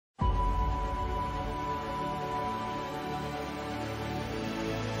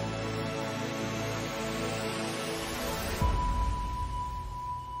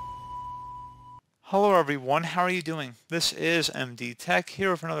Hello everyone, how are you doing? This is MD Tech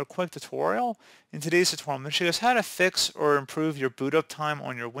here with another quick tutorial. In today's tutorial, I'm going to show you guys how to fix or improve your boot up time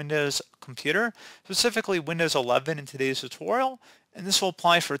on your Windows computer, specifically Windows 11 in today's tutorial. And this will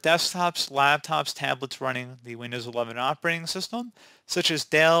apply for desktops, laptops, tablets running the Windows 11 operating system, such as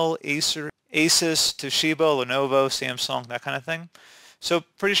Dell, Acer, Asus, Toshiba, Lenovo, Samsung, that kind of thing. So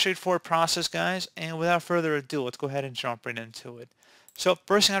pretty straightforward process, guys. And without further ado, let's go ahead and jump right into it. So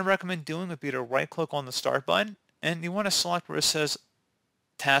first thing I'd recommend doing would be to right click on the start button, and you want to select where it says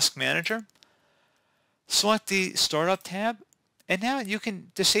Task Manager. Select the Startup tab, and now you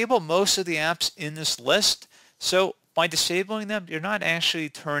can disable most of the apps in this list. So by disabling them, you're not actually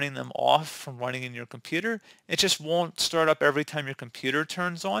turning them off from running in your computer. It just won't start up every time your computer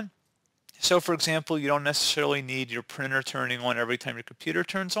turns on. So for example, you don't necessarily need your printer turning on every time your computer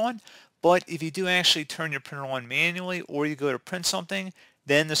turns on, but if you do actually turn your printer on manually or you go to print something,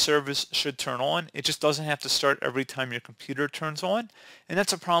 then the service should turn on. It just doesn't have to start every time your computer turns on. And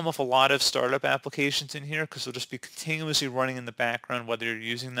that's a problem with a lot of startup applications in here because they'll just be continuously running in the background whether you're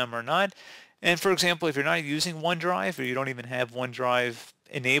using them or not. And for example, if you're not using OneDrive or you don't even have OneDrive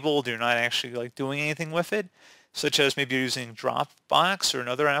enabled, you're not actually doing anything with it, such as maybe you're using Dropbox or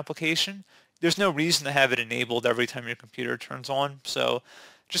another application, there's no reason to have it enabled every time your computer turns on. So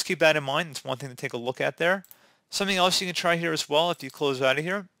just keep that in mind. It's one thing to take a look at there. Something else you can try here as well, if you close out of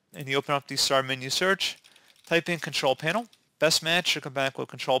here and you open up the Start menu search, type in Control Panel. Best match should come back with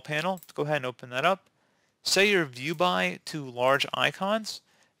Control Panel. Go ahead and open that up. Set your view by to large icons,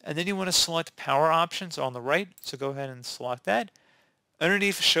 and then you want to select Power Options on the right. So go ahead and select that.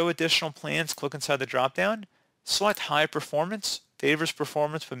 Underneath Show Additional Plans, click inside the drop-down. Select High Performance. Favors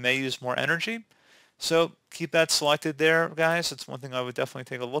performance but may use more energy. So keep that selected there, guys. That's one thing I would definitely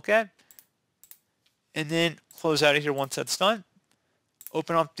take a look at. And then close out of here once that's done.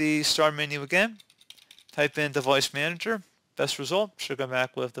 Open up the Start menu again. Type in Device Manager. Best result should come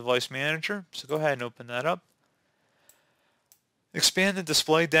back with Device Manager. So go ahead and open that up. Expand the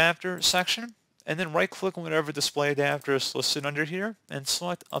Display Adapter section. And then right click on whatever display adapter is listed under here and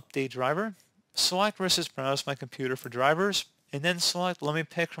select Update Driver. Select where it says Browse My Computer for drivers. And then select Let me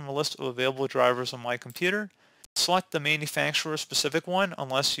pick from a list of available drivers on my computer. Select the manufacturer specific one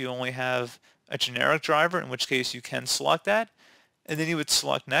unless you only have a generic driver, in which case you can select that. And then you would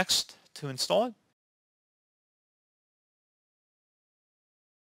select Next to install it.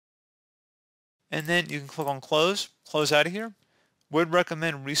 And then you can click on Close out of here. Would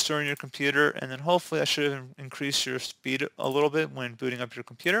recommend restarting your computer, and then hopefully that should increase your speed a little bit when booting up your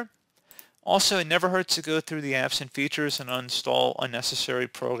computer. Also, it never hurts to go through the apps and features and uninstall unnecessary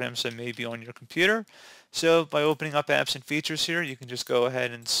programs that may be on your computer. So by opening up apps and features here, you can just go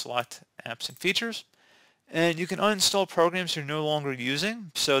ahead and select apps and features. And you can uninstall programs you're no longer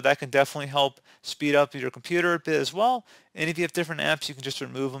using, so that can definitely help speed up your computer a bit as well. And if you have different apps, you can just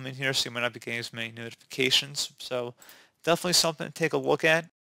remove them in here so you might not be getting as many notifications. So definitely something to take a look at.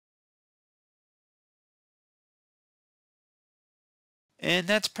 And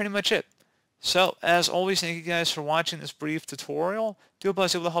that's pretty much it. So, as always, thank you guys for watching this brief tutorial. I do hope I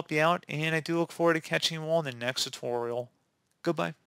was able to help you out, and I do look forward to catching you all in the next tutorial. Goodbye.